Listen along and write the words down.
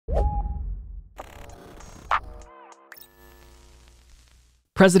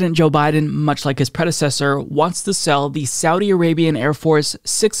President Joe Biden, much like his predecessor, wants to sell the Saudi Arabian Air Force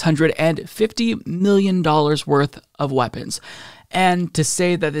 $650 million worth of weapons. And to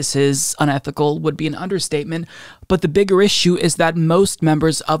say that this is unethical would be an understatement, but the bigger issue is that most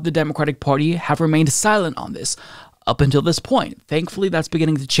members of the Democratic Party have remained silent on this up until this point. Thankfully, that's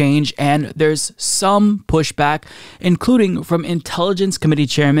beginning to change, and there's some pushback, including from Intelligence Committee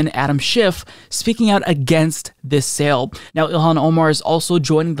Chairman Adam Schiff speaking out against this sale. Now, Ilhan Omar is also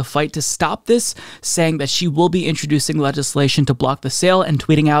joining the fight to stop this, saying that she will be introducing legislation to block the sale and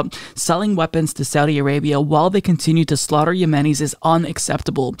tweeting out, "Selling weapons to Saudi Arabia while they continue to slaughter Yemenis is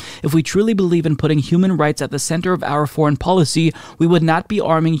unacceptable. If we truly believe in putting human rights at the center of our foreign policy, we would not be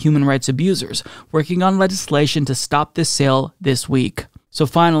arming human rights abusers. Working on legislation to stop this sale this week." So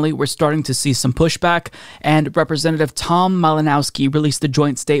finally, we're starting to see some pushback, and Representative Tom Malinowski released a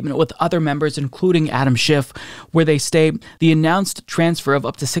joint statement with other members, including Adam Schiff, where they state the announced transfer of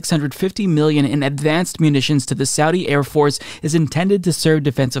up to $650 million in advanced munitions to the Saudi Air Force is intended to serve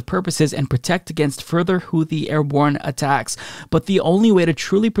defensive purposes and protect against further Houthi airborne attacks. But the only way to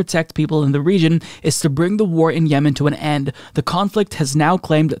truly protect people in the region is to bring the war in Yemen to an end. The conflict has now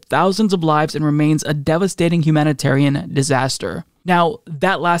claimed thousands of lives and remains a devastating humanitarian disaster. Now,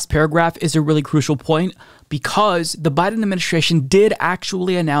 that last paragraph is a really crucial point because the Biden administration did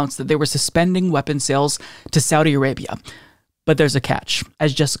actually announce that they were suspending weapons sales to Saudi Arabia. But there's a catch.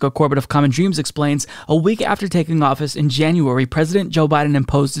 As Jessica Corbett of Common Dreams explains, a week after taking office in January, President Joe Biden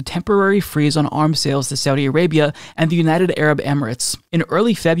imposed a temporary freeze on arms sales to Saudi Arabia and the United Arab Emirates. In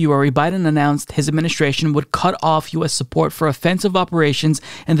early February, Biden announced his administration would cut off U.S. support for offensive operations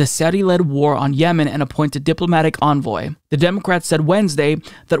in the Saudi-led war on Yemen and appoint a diplomatic envoy. The Democrats said Wednesday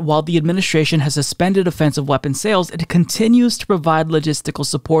that while the administration has suspended offensive weapon sales, it continues to provide logistical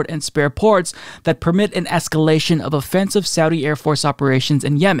support and spare parts that permit an escalation of offensive Saudi Air Force operations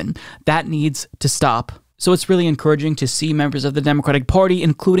in Yemen. That needs to stop. So it's really encouraging to see members of the Democratic Party,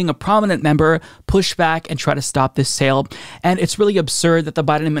 including a prominent member, push back and try to stop this sale. And it's really absurd that the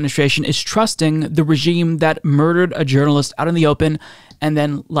Biden administration is trusting the regime that murdered a journalist out in the open and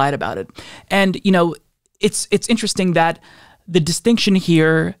then lied about it. And, you know, it's interesting that the distinction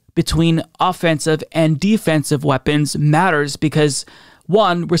here between offensive and defensive weapons matters because,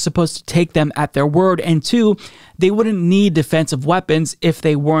 one, we're supposed to take them at their word, and two, they wouldn't need defensive weapons if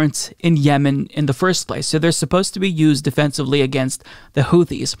they weren't in Yemen in the first place. So they're supposed to be used defensively against the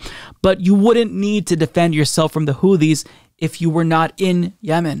Houthis. But you wouldn't need to defend yourself from the Houthis if you were not in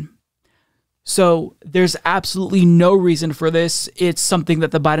Yemen. So there's absolutely no reason for this. It's something that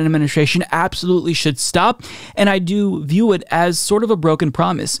the Biden administration absolutely should stop. And I do view it as sort of a broken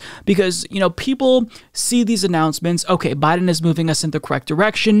promise because, you know, people see these announcements. Okay, Biden is moving us in the correct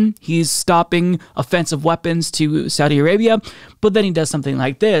direction. He's stopping offensive weapons to Saudi Arabia. But then he does something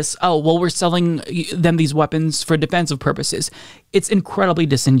like this. Oh, well, we're selling them these weapons for defensive purposes. It's incredibly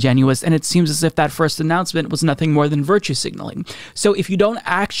disingenuous, and it seems as if that first announcement was nothing more than virtue signaling. So if you don't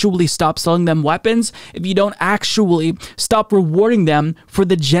actually stop selling them weapons, if you don't actually stop rewarding them for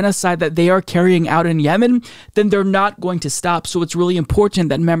the genocide that they are carrying out in Yemen, then they're not going to stop. So it's really important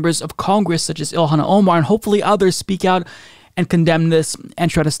that members of Congress, such as Ilhan Omar and hopefully others, speak out and condemn this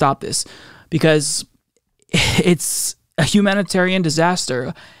and try to stop this because it's a humanitarian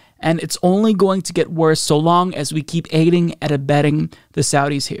disaster. And it's only going to get worse so long as we keep aiding and abetting the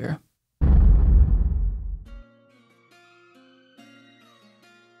Saudis here.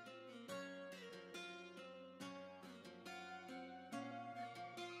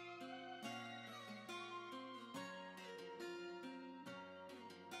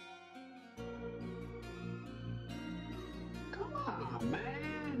 Come on, man.